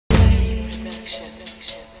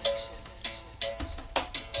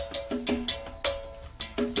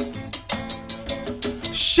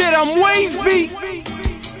Shit, I'm wavy.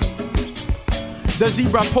 The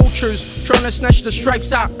zebra poachers trying to snatch the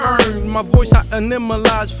stripes I earned. My voice I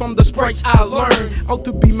animalize from the sprites I learned. Out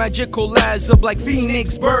to be magical as a black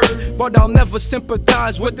phoenix bird, but I'll never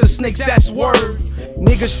sympathize with the snakes, that's word.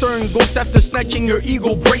 Niggas turn ghosts after snatching your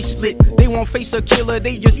ego bracelet. They won't face a killer,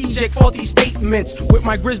 they just eject faulty statements. With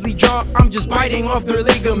my grizzly jaw, I'm just biting off their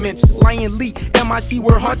ligaments. Lion Lee, M.I.C,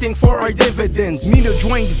 we're hunting for our dividends. Mean a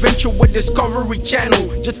joint venture with Discovery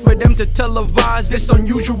Channel, just for them to televise this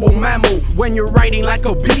unusual mammal. When you're riding like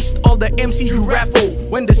a beast, all the MCs you raffle.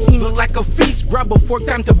 When the scene look like a feast, grab a fork,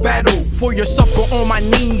 time to battle. For your supper on my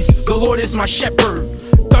knees, the Lord is my shepherd.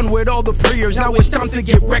 Done with all the prayers, now it's time to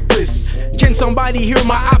get reckless. Can somebody hear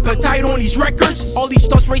my appetite on these records? All these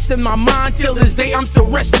thoughts race in my mind, till this day I'm still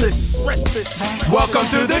restless. Welcome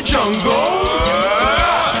to the jungle.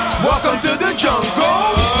 Welcome to the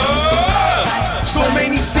jungle. So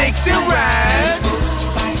many snakes and rats.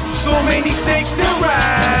 So many snakes and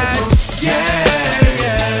rats. Yeah,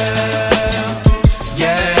 yeah,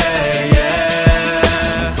 yeah,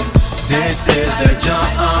 yeah. This is the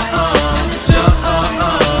jungle.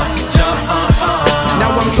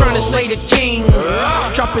 Now I'm trying to slay the king.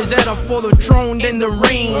 Chop his head off for the throne in the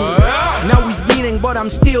ring. Now he's bleeding, but I'm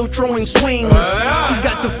still throwing swings. He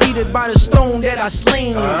got defeated by the stone that I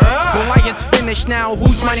sling. Goliath's finished now,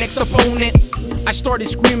 who's my next opponent? I started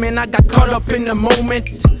screaming, I got caught up in the moment.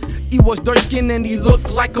 He was dark skinned and he looked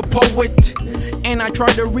like a poet. And I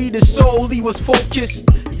tried to read his soul, he was focused.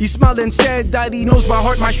 He smiled and said that he knows by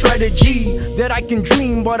heart my strategy. That I can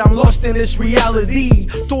dream, but I'm lost in this reality.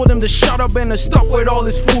 Told him to shut up and to stop with all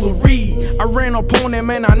his foolery. I ran up on him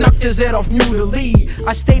and I knocked his head off mutely.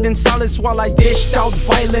 I stayed in silence while I dished out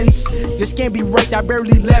violence. This can't be right, I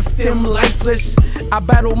barely left him lifeless. I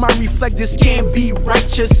battled my reflex, this can't be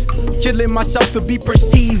righteous. Killing myself to be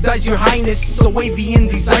perceived as your highness. So wavy and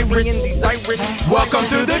desirous. Welcome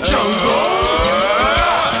to the jungle.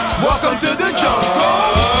 Welcome to the jungle.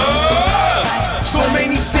 So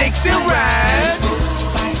many snakes and rats.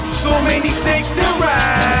 So many snakes and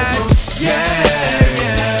rats. Yeah,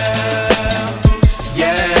 yeah,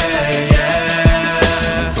 yeah,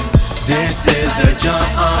 yeah. This is the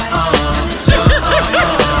jungle.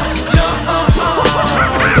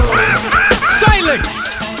 Silence!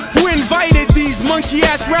 Who invited these monkey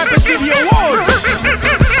ass rappers to the awards?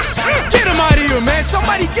 Get him out of here, man.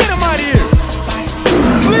 Somebody get him out of here.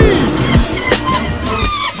 Please.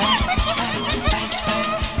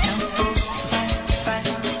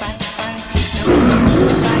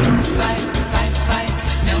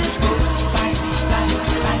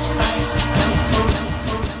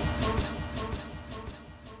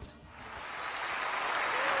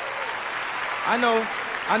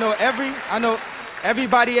 I know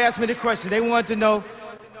everybody asked me the question. They wanted to know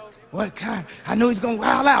what kind. I know he's gonna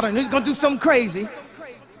wild out and he's gonna do something crazy.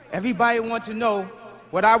 Everybody wanted to know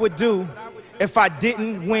what I would do if I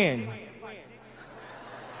didn't win.